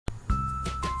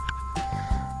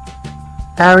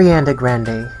Ariana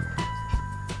Grande.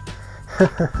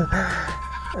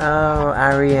 Oh,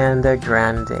 Ariana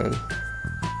Grande.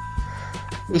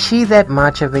 Is she that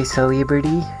much of a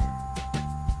celebrity?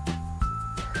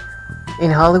 In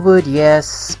Hollywood,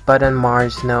 yes, but on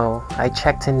Mars, no. I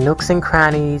checked in nooks and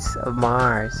crannies of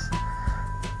Mars.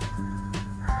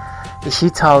 Is she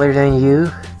taller than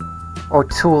you? Or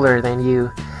taller than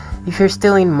you? If you're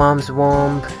still in mom's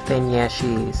womb, then yeah, she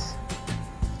is.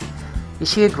 Is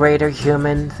she a greater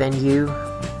human than you?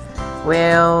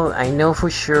 Well, I know for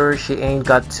sure she ain't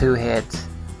got two heads.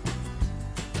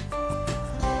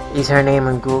 Is her name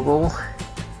on Google?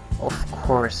 Of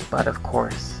course, but of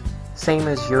course. Same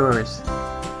as yours.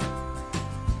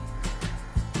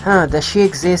 Does she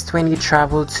exist when you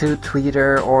travel to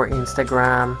Twitter or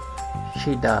Instagram?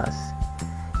 She does.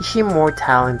 Is she more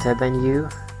talented than you?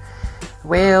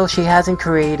 Well, she hasn't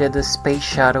created a space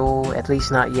shuttle, at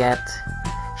least not yet.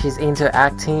 She's into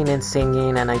acting and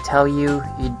singing, and I tell you,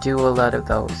 you do a lot of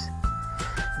those.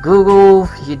 Google,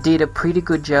 you did a pretty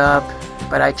good job,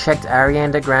 but I checked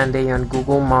Ariana Grande on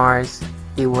Google Mars.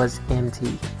 It was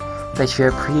empty, but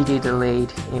you're pretty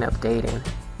delayed in updating.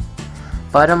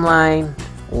 Bottom line,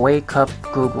 wake up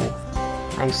Google.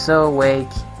 I'm so awake,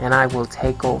 and I will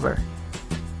take over.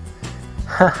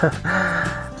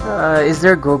 Is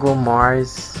there Google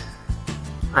Mars?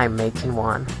 I'm making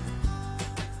one.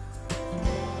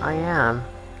 I am.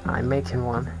 I'm making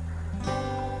one.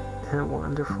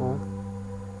 Wonderful.